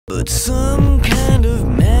But some kind of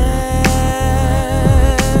madness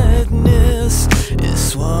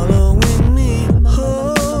is swallowing me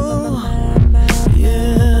whole.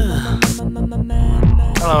 Yeah.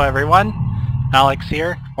 Hello everyone, Alex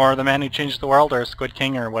here, or the man who changed the world, or Squid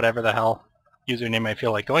King, or whatever the hell username I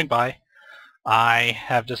feel like going by. I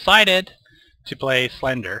have decided to play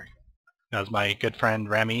Slender, as my good friend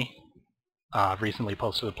Remy recently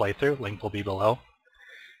posted a playthrough, link will be below.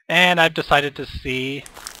 And I've decided to see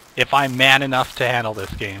if I'm man enough to handle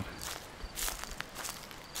this game.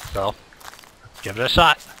 So, let's give it a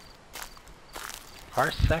shot.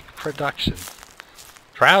 Parsec Productions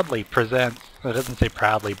proudly presents, it doesn't say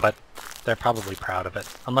proudly, but they're probably proud of it,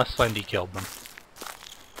 unless Slendy killed them.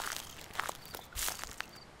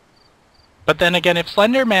 But then again, if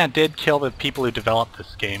Slender Man did kill the people who developed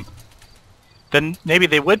this game, then maybe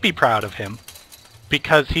they would be proud of him,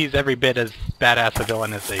 because he's every bit as badass a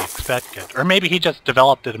villain as they expected. Or maybe he just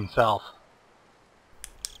developed it himself.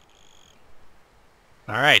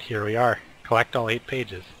 Alright, here we are. Collect all 8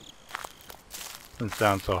 pages. Doesn't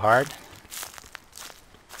sound so hard.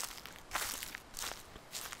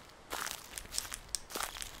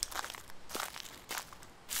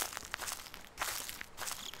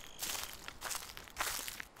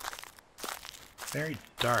 Very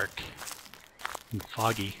dark and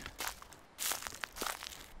foggy.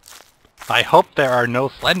 I hope there are no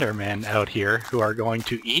Slender Men out here who are going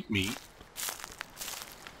to eat me.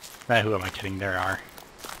 Who am I kidding? There are.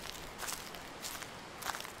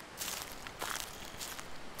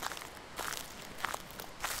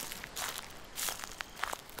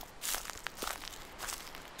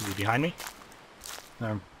 Is he behind me?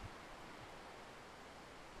 I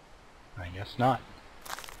guess not.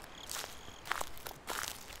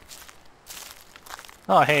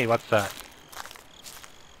 Oh hey, what's that?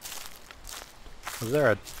 Was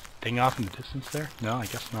there a thing off in the distance there? No, I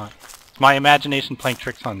guess not. It's my imagination playing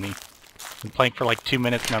tricks on me. I've been playing for like 2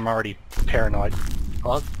 minutes and I'm already paranoid.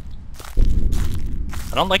 Well,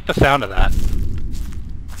 I don't like the sound of that.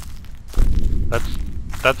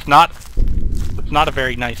 That's not a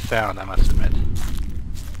very nice sound, I must admit.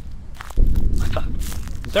 I thought,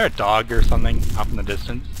 is there a dog or something off in the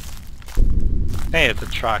distance? Hey, it's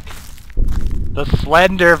a truck. The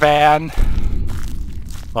Slender van!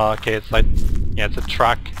 Well, okay, it's like, yeah, it's a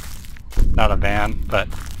truck, not a van, but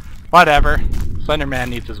whatever. Slender Man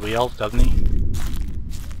needs his wheels, doesn't he?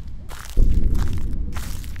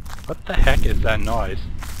 What the heck is that noise?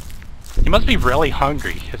 He must be really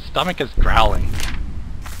hungry. His stomach is growling.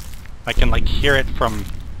 I can like hear it from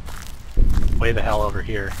way the hell over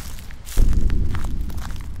here.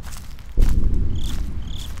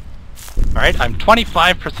 Alright, I'm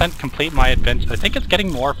 25% complete my adventure. I think it's getting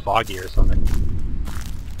more foggy or something.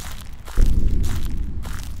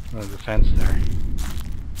 There's a fence there.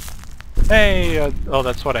 Hey! Oh,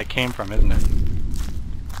 that's what I came from, isn't it?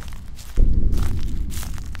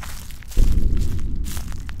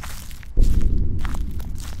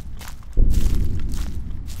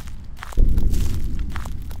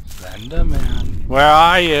 Slender Man. Where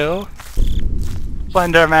are you?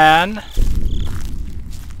 Slender Man!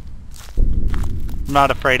 I'm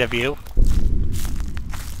not afraid of you.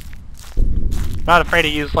 I'm not afraid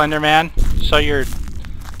of you, Slender Man. Show your...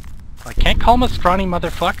 I can't call him a scrawny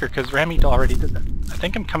motherfucker because Remy already did that. I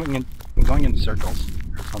think I'm going in circles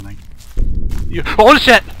or something. You... Oh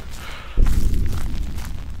shit!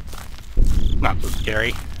 Not so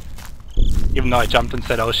scary. Even though I jumped and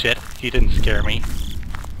said oh shit, he didn't scare me.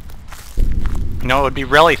 You know, it would be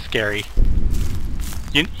really scary.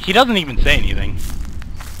 He doesn't even say anything.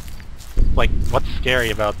 Like, what's scary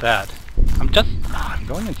about that? I'm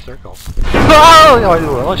going in circles.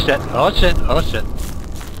 Oh shit, oh shit, oh shit.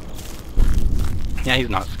 Yeah, he's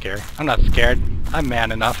not scared. I'm not scared. I'm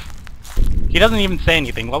man enough. He doesn't even say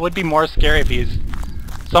anything. What would be more scary if he's...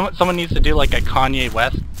 Someone needs to do like a Kanye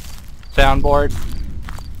West soundboard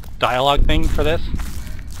dialogue thing for this.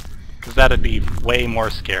 Because that'd be way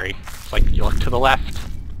more scary. It's like, you look to the left,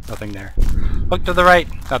 nothing there. Look to the right,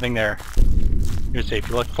 nothing there. You're safe.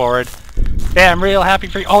 You look forward. Yeah, I'm real happy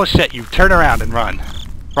for you. Oh shit, you turn around and run.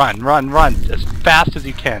 Run, run, run, as fast as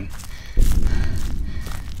you can.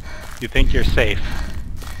 You think you're safe.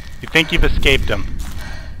 You think you've escaped him.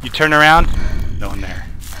 You turn around, no one there.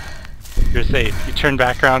 You're safe. You turn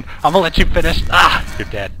back around, I'm gonna let you finish. Ah! You're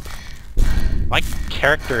dead. My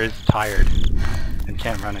character is tired and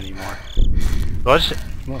can't run anymore. Oh shit.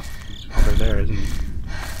 Well, he's over there, isn't he?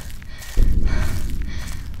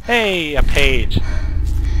 Hey, a page.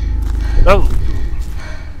 Oh!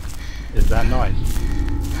 Is that noise?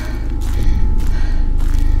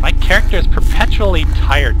 My character is perpetually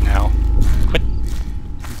tired now. Quit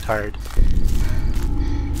hard.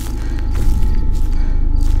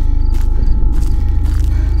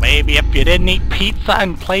 Maybe if you didn't eat pizza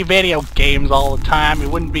and play video games all the time, you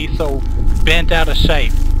wouldn't be so bent out of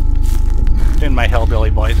shape. In my hillbilly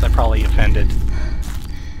voice, I probably offended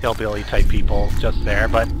hillbilly type people just there,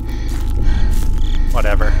 but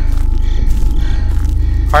whatever.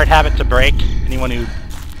 Hard habit to break. Anyone who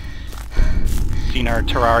seen our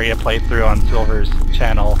Terraria playthrough on Silver's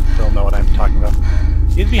channel will know what I'm talking about.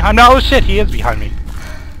 He's behind. No, shit, he is behind me.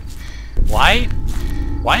 Why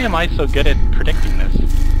am I so good at predicting this?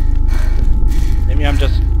 Maybe I'm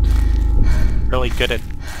just really good at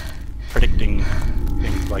predicting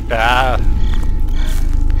things like that.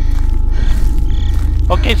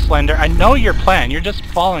 Okay, Slender, I know your plan. You're just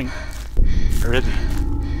following. Or is he?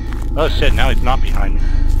 Oh shit, now he's not behind me.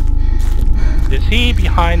 Is he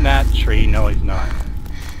behind that tree? No, he's not.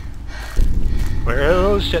 Where?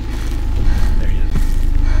 Oh shit. There he is.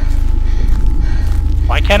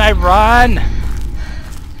 Why can't I run?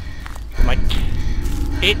 Am I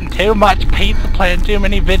eating too much pizza, playing too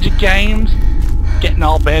many video games? Getting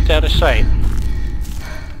all bent out of shape.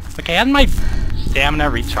 Okay, hasn't my stamina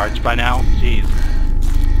recharged by now? Jeez.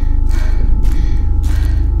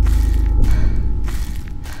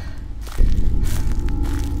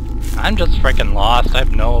 I'm just freaking lost. I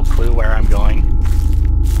have no clue where I'm going.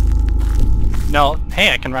 No,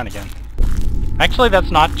 hey, I can run again. Actually, that's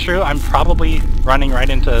not true. I'm probably running right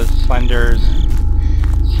into Slender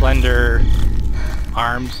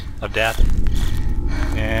arms of death.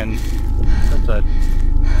 And that's a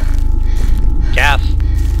gas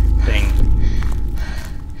thing.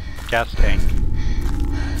 Gas tank.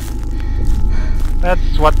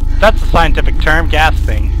 That's the scientific term, gas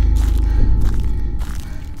thing.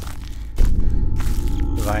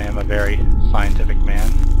 Because I am a very scientific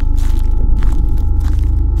man.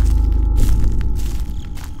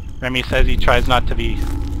 Remy says he tries not to be...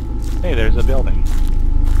 Hey, there's a building.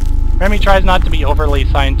 Remy tries not to be overly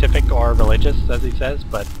scientific or religious, as he says,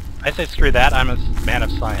 but I say screw that, I'm a man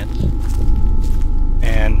of science.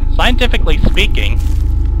 And scientifically speaking,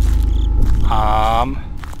 I'm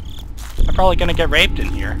probably gonna get raped in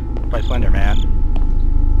here by Slender Man.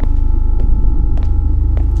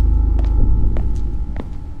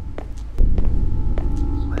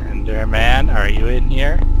 Slender Man, are you in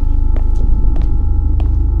here? I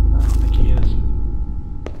don't think he is.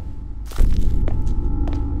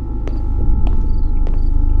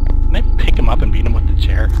 Can I pick him up and beat him with the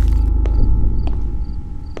chair?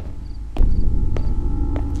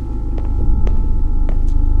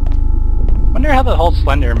 Wonder how the whole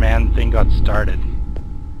Slender Man thing got started.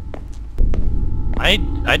 I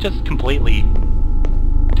just completely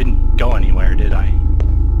didn't go anywhere, did I?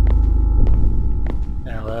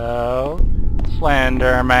 Hello?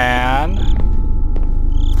 Slender Man?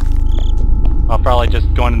 I'll probably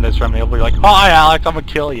just go into this room and he'll be like, hi Alex, I'm gonna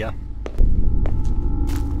kill you.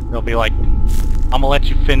 He'll be like, I'm gonna let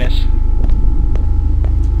you finish.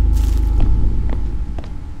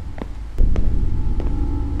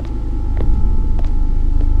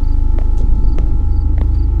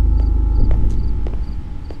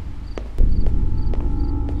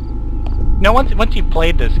 You know, once you've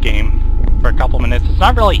played this game for a couple minutes, it's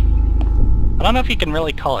not really... I don't know if you can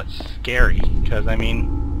really call it scary, because, I mean...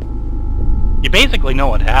 You basically know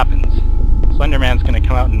what happens. Slender Man's gonna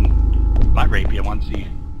come out and butt rape you once he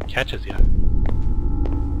catches you. I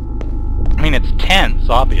mean, it's tense,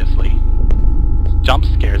 obviously. It's jump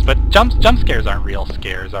scares, but jump scares aren't real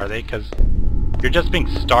scares, are they? Because you're just being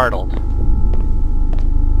startled.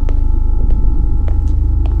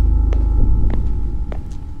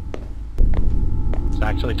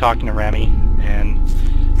 Actually talking to Remy and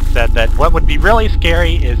said that what would be really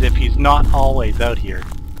scary is if he's not always out here.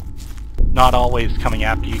 Not always coming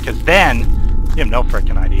after you, because then you have no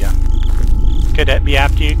frickin' idea. Could it be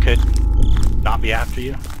after you, could not be after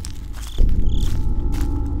you.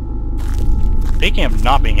 Speaking of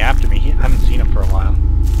not being after me, I haven't seen him for a while.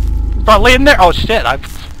 He's probably in there! Oh shit,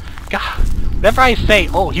 God, whenever I say,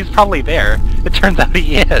 oh, he's probably there, it turns out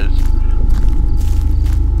he is.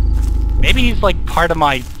 Maybe he's like part of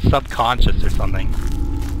my subconscious or something.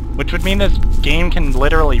 Which would mean this game can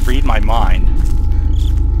literally read my mind.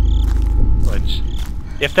 Which,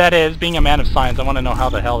 if that is, being a man of science, I want to know how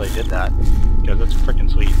the hell they did that. Because that's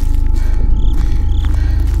freaking sweet.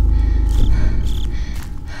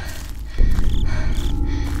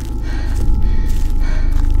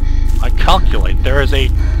 I calculate there is a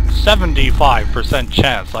 75%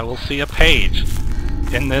 chance I will see a page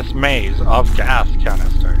in this maze of gas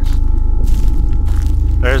canisters.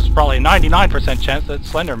 There's probably a 99% chance that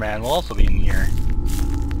Slender Man will also be in here.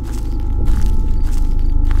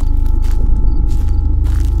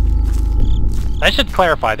 I should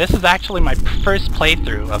clarify, this is actually my first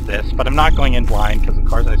playthrough of this, but I'm not going in blind, because of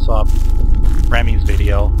course I saw Remy's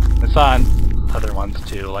video. I saw other ones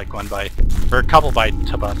too, like one by, or a couple by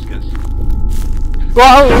Tabuscus.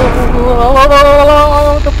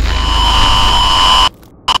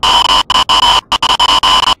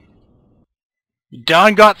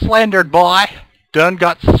 Done got slandered, boy! Done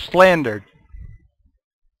got slandered.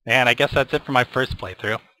 And I guess that's it for my first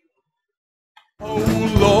playthrough. Oh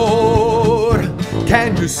Lord,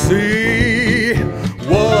 can you see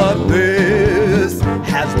what this